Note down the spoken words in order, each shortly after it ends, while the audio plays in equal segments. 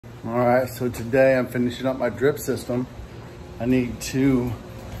All right, so today I'm finishing up my drip system. I need to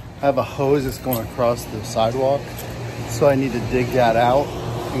have a hose that's going across the sidewalk. So I need to dig that out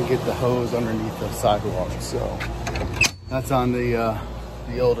and get the hose underneath the sidewalk. So that's on the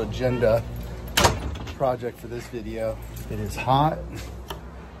old agenda project for this video. It is hot.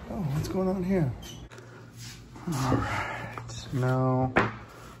 Oh, what's going on here? All right, no.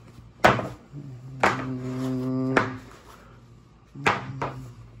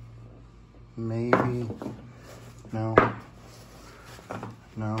 Maybe, no,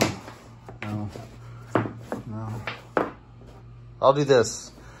 no, no, no. I'll do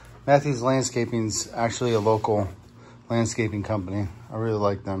this. Matthews Landscaping's actually a local landscaping company. I really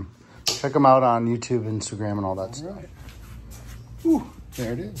like them. Check them out on YouTube, Instagram, and all that stuff. Right. Ooh,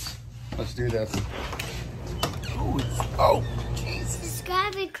 there it is. Let's do this. Oh, Jesus.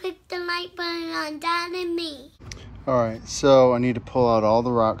 Subscribe and click the like button on Dad and me. All right, so I need to pull out all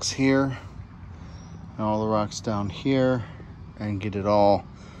the rocks here. And all the rocks down here and get it all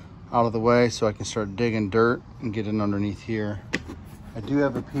out of the way so I can start digging dirt and get it underneath here. I do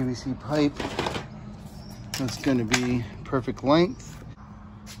have a PVC pipe that's going to be perfect length.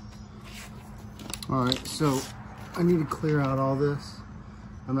 All right, so I need to clear out all this.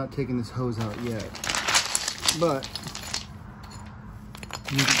 I'm not taking this hose out yet, but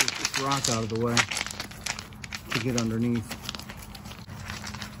I need to get this rock out of the way to get underneath.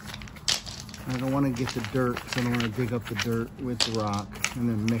 I don't want to get the dirt, so I don't want to dig up the dirt with the rock and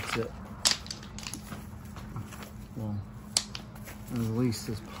then mix it. Well, as least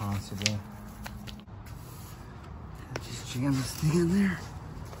as possible. Just jam this thing in there.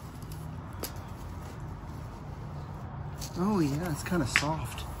 Oh yeah, it's kind of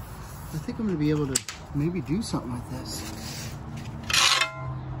soft. I think I'm going to be able to maybe do something with this.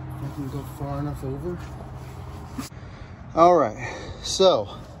 I can go far enough over. All right, so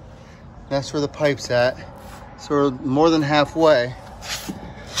that's where the pipe's at. So we're more than halfway.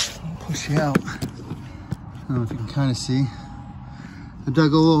 I'll push you out. I don't know if you can kind of see. I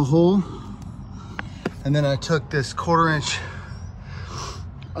dug a little hole, and then I took this 1/4-inch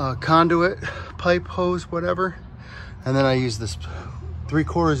conduit pipe hose, whatever, and then I used this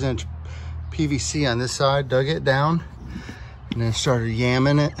 3/4-inch PVC on this side, dug it down, and then started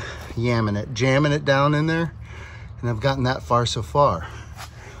jamming it down in there, and I've gotten that far so far,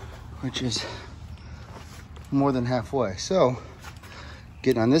 which is more than halfway. So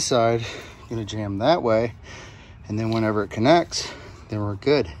getting on this side, gonna jam that way, and then whenever it connects, then we're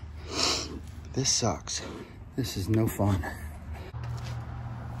good. This sucks. This is no fun.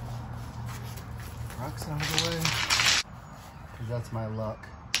 Rocks out of the way, because that's my luck.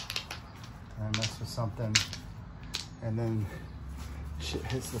 And I mess with something, and then shit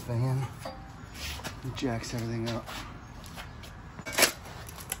hits the fan, and jacks everything up.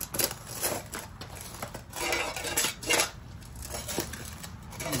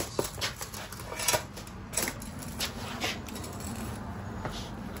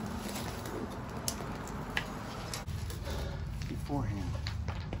 Beforehand.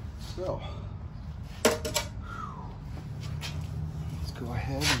 So let's go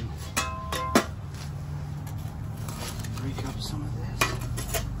ahead and break up some of this.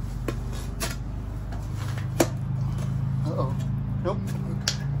 Uh-oh. Nope.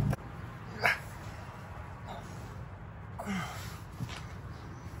 Okay.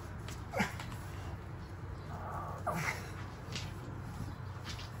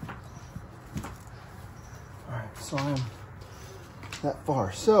 All right, so I'm that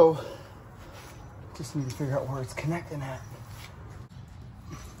far. So just need to figure out where it's connecting at.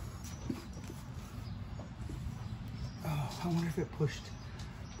 Oh, I wonder if it pushed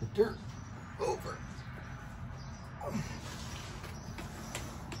the dirt over.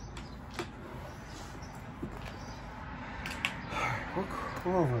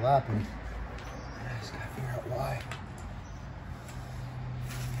 We're overlapping. I just gotta figure out why.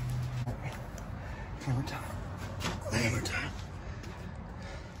 Hammer time. Hammer time.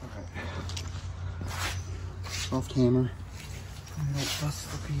 Soft hammer. And don't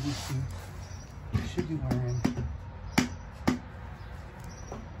bust the PVC. You should be wearing.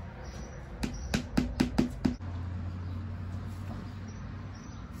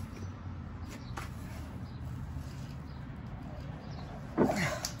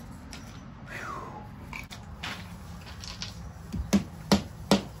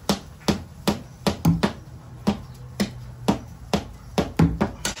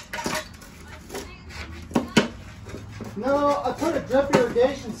 No, I put a drip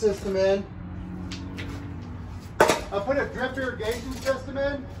irrigation system in. I put a drip irrigation system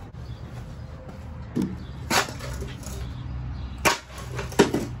in.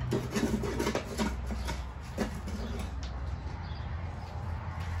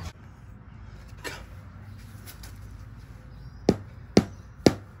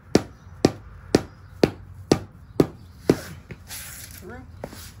 through.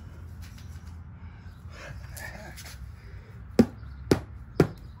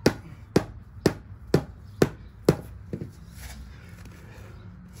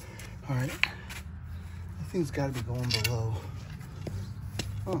 All right, that thing's got to be going below.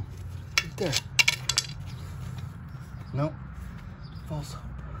 Oh, right there. Nope, false hope.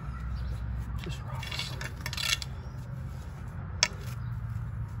 Just rocks.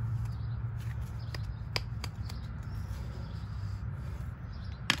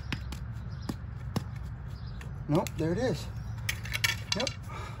 Nope, there it is. Yep,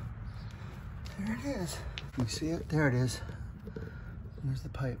 there it is. You see it? There it is. There's the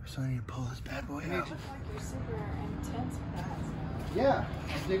pipe, so I need to pull this bad boy out. It looks like you're super intense with that. Yeah,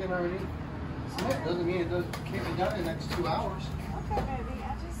 I'm digging underneath. Cement doesn't mean it can't be done in the next 2 hours. Okay, baby,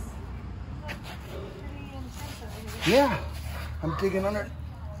 I just look pretty intense over here. Yeah, I'm digging under.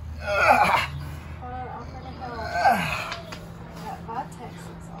 I'll try to help. That Vitex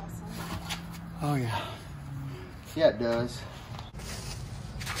looks awesome. Oh yeah. Yeah, it does.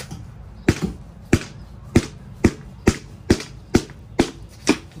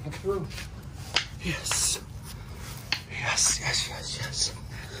 Looking through. Yes. Yes, yes, yes, yes.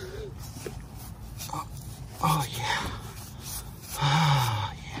 Oh, oh yeah.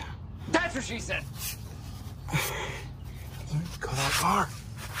 Oh yeah. That's what she said. Go that far.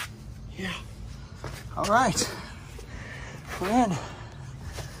 Yeah. All right. We're in.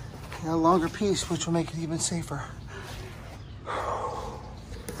 Got a longer piece, which will make it even safer.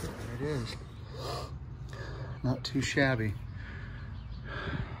 There it is. Not too shabby.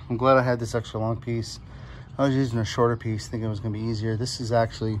 I'm glad I had this extra long piece. I was using a shorter piece, thinking it was going to be easier. This is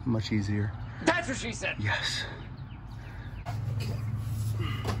actually much easier. That's what she said. Yes. Okay.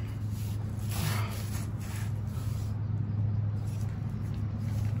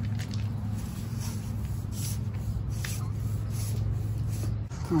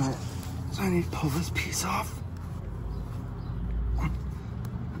 All right, so I need to pull this piece off.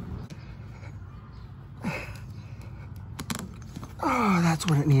 Oh, that's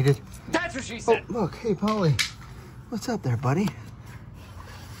what it needed. That's what she said. Oh, look, hey, Polly. What's up there, buddy?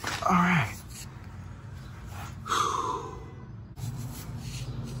 All right.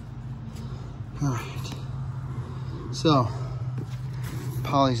 All right. So,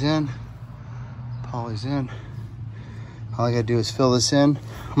 Polly's in. Polly's in. All I gotta do is fill this in.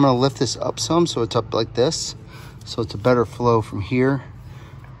 I'm gonna lift this up some so it's up like this. So it's a better flow from here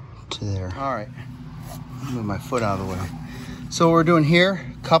to there. All right, move my foot out of the way. So what we're doing here,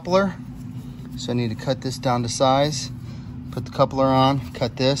 coupler. So I need to cut this down to size, put the coupler on,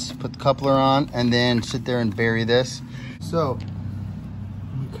 cut this, put the coupler on, and then sit there and bury this. So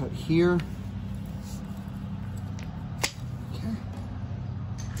I'm gonna cut here. Okay.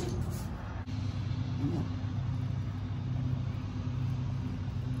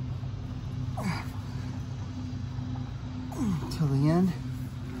 Till the end.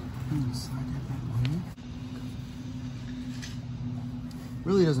 I'm gonna slide that back on in.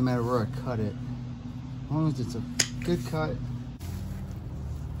 Really doesn't matter where I cut it, as long as it's a good cut.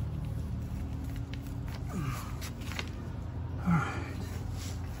 All right,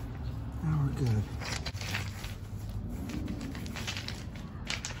 now we're good.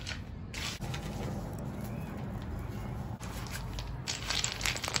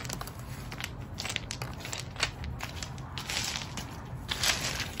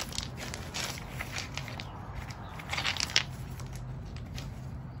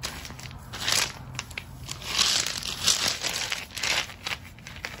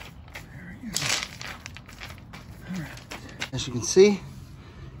 As you can see,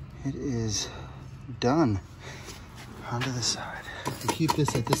 it is done. Onto the side. You keep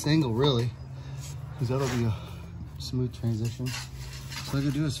this at this angle, really, because that'll be a smooth transition. So all I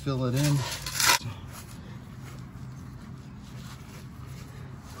gotta do is fill it in.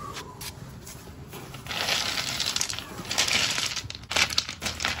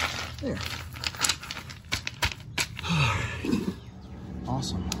 There.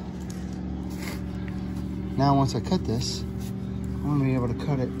 Awesome. Now once I cut this, I'm gonna be able to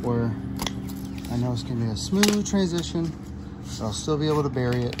cut it where I know it's gonna be a smooth transition, so I'll still be able to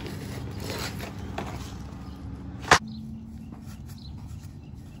bury it.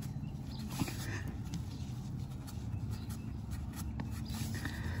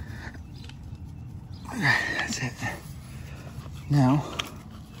 That's it. Now,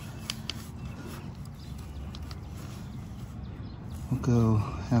 we'll go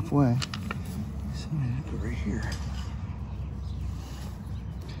halfway. So I'm gonna go right here.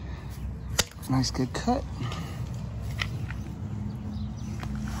 Nice good cut.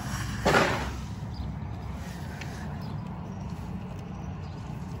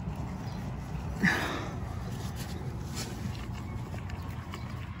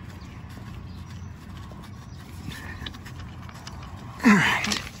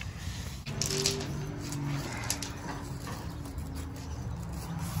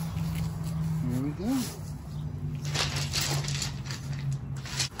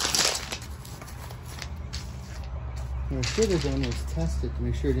 What I should have done was test it to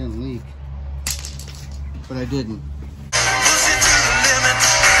make sure it didn't leak. But I didn't.